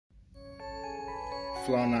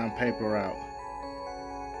flown on paper out.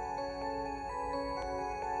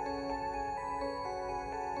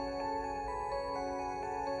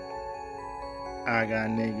 I got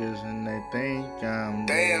niggas and they think I'm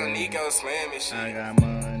Damn, dead. Nico slamming shit. I got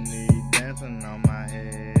money dancing on my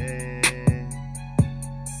head.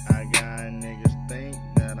 I got niggas think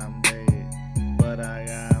that I'm dead, but I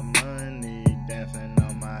got money dancing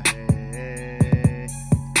on my head.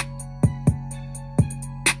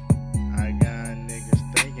 I got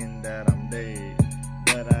niggas thinking that I'm dead,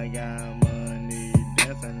 but I got money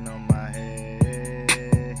dancing on my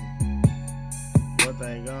head. What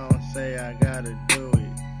they gon' say, I gotta do it.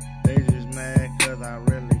 They just mad cause I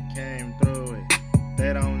really came through it.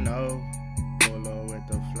 They don't know, pull up with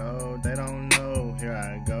the flow. They don't know, here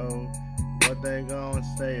I go. What they gon'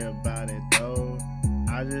 say about it though?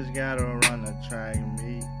 I just gotta run a track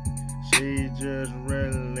meet. She just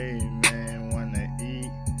really, man, wanna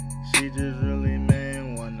eat. She just really,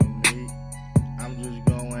 man, wanna meet. I'm just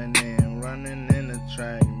going in, running in the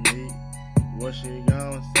track meet. What she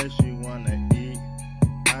gon' say, she wanna eat.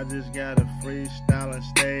 I just gotta freestyle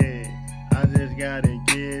instead. I just gotta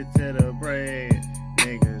get to the bread.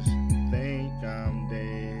 Niggas think I'm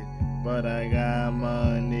dead, but I got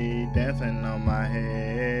money dancing on my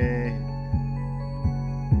head.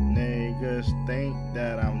 Niggas think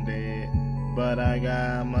that I'm dead, but I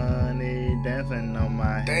got money dancing on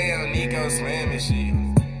my head. Damn, Nico slamming shit.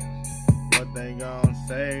 What they gon'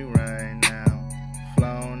 say right now?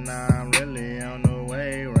 Flown, I'm really on the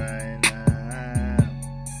way right now.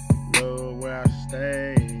 Look where I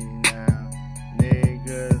stay now.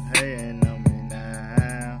 Niggas hating on me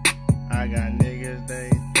now. I got niggas, they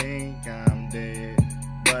think I'm dead,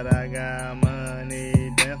 but I got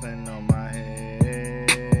money dancing on my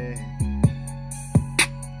head.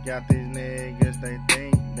 Got these niggas, they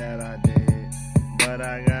think that I did, but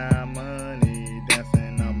I got money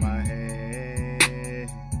dancing on my head.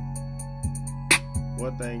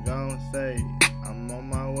 What they gon' say? I'm on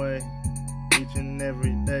my way, each and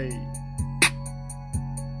every day,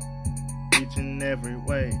 each and every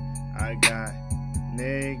way. I got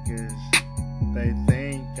niggas, they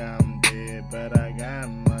think I'm dead, but I got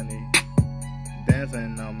money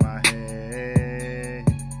dancing on my